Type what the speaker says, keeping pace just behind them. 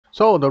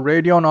So the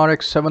Radeon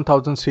RX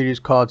 7000 series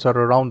cards are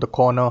around the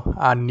corner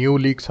and new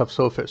leaks have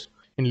surfaced.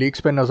 In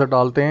leaks पे नज़र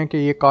डालते हैं कि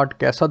ये कार्ड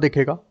कैसा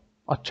दिखेगा,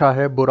 अच्छा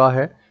है, बुरा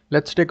है.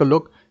 Let's take a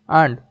look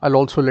and I'll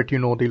also let you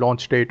know the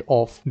launch date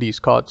of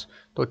these cards.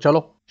 तो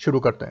चलो शुरू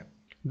करते हैं.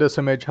 This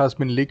image has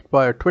been leaked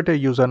by a Twitter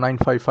user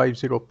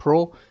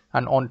 9550pro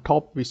and on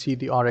top we see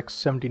the RX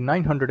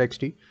 7900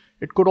 XT.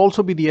 It could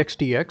also be the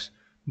XTX,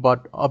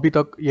 but अभी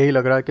तक यही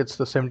लग रहा है कि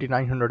it's the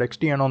 7900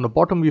 XT and on the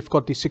bottom we've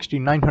got the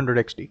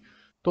 6900 XT.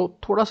 तो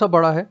थोड़ा सा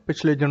बड़ा है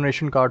पिछले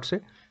जनरेशन कार्ड से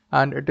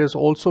and it is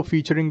also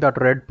featuring that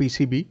red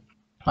PCB.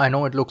 I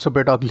know it looks a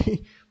bit ugly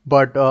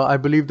but I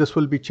believe this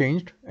will be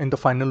changed in the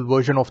final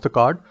version of the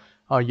card.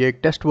 ये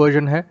एक test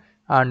version है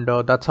and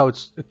that's how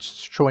it's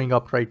showing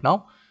up right now.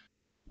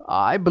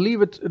 I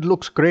believe it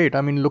looks great. I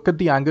mean, look at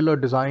the angular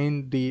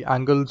design, the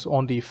angles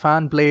on the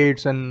fan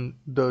blades and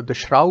the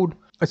shroud.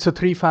 It's a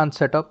 3-fan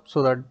setup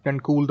so that it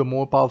can cool the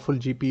more powerful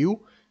GPU.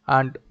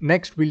 And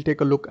next we'll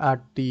take a look at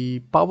the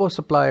power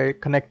supply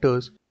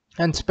connectors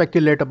and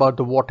speculate about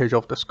the wattage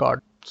of this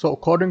card. So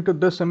according to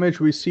this image,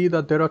 we see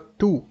that there are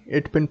two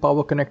 8-pin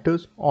power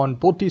connectors on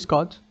both these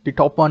cards. The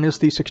top one is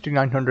the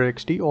 6900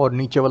 XT और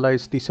नीचे वाला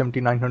is the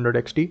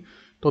 7900 XT.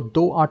 तो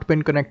दो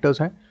 8-pin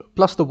connectors हैं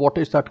plus the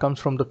wattage that comes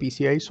from the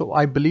PCI. So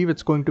I believe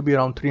it's going to be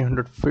around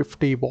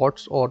 350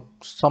 watts or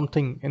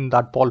something in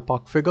that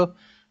ballpark figure.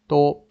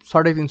 तो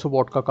 350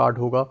 watt का card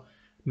होगा,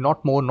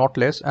 not more not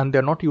less, and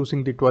they're not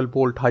using the 12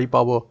 volt high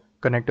power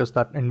connectors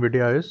that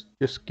NVIDIA is,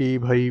 जिसकी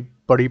भाई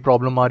बड़ी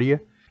problem आ रही है.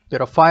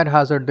 There are fire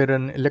hazard, there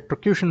an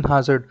electrocution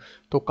hazard,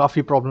 तो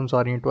काफ़ी problems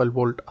आ रही हैं 12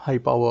 volt high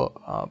power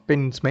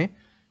pins में,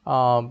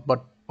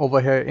 but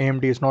over here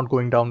AMD is not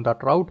going down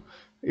that route.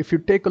 If you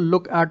take a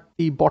look at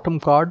the bottom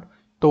card,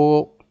 तो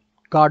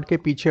card के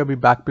पीछे अभी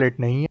back plate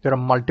नहीं है. There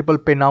are multiple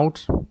pin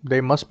outs.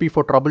 They must be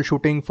for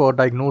troubleshooting, for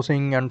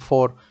diagnosing and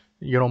for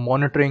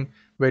monitoring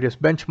various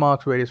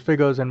benchmarks, various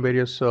figures and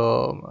various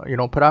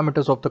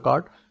parameters of the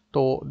card.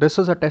 So this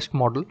is a test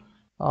model.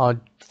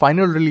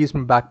 Final release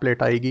में back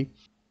plate आएगी.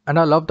 And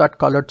I love that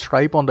colored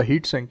stripe on the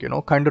heatsink,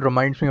 kind of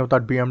reminds me of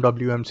that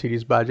BMW M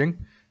series badging,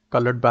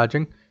 colored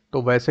badging.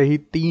 तो वैसे ही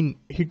 3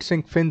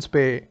 heatsink fins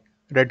पे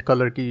red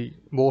color की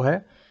वो है.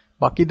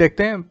 बाकी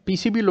देखते हैं.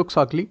 PCB looks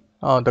ugly.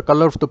 The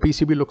color of the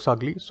PCB looks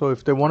ugly. So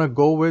if they want to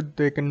go with,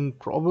 they can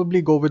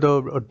probably go with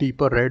a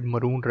deeper red,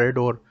 maroon red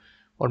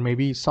or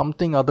maybe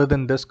something other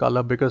than this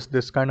color, because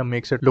this kind of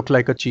makes it look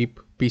like a cheap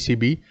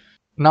PCB.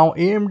 Now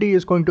AMD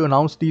is going to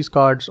announce these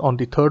cards on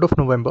the 3rd of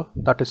November,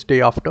 that is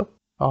day after,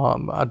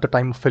 at the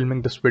time of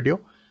filming this video.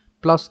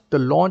 Plus the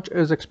launch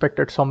is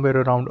expected somewhere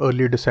around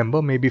early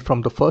December, maybe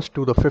from the 1st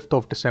to the 5th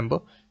of December.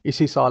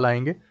 इसी साल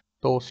आएंगे,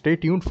 so stay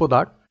tuned for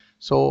that.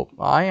 So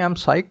I am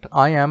psyched.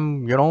 I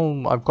am,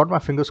 I've got my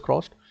fingers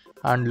crossed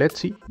and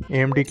let's see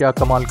AMD क्या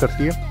कमाल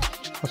करती है.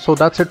 So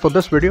that's it for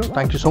this video.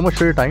 Thank you so much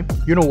for your time.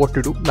 You know what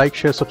to do. Like,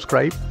 share,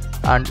 subscribe.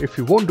 And if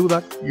you won't do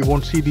that, you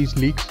won't see these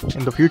leaks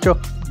in the future.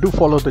 Do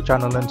follow the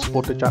channel and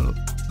support the channel.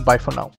 Bye for now.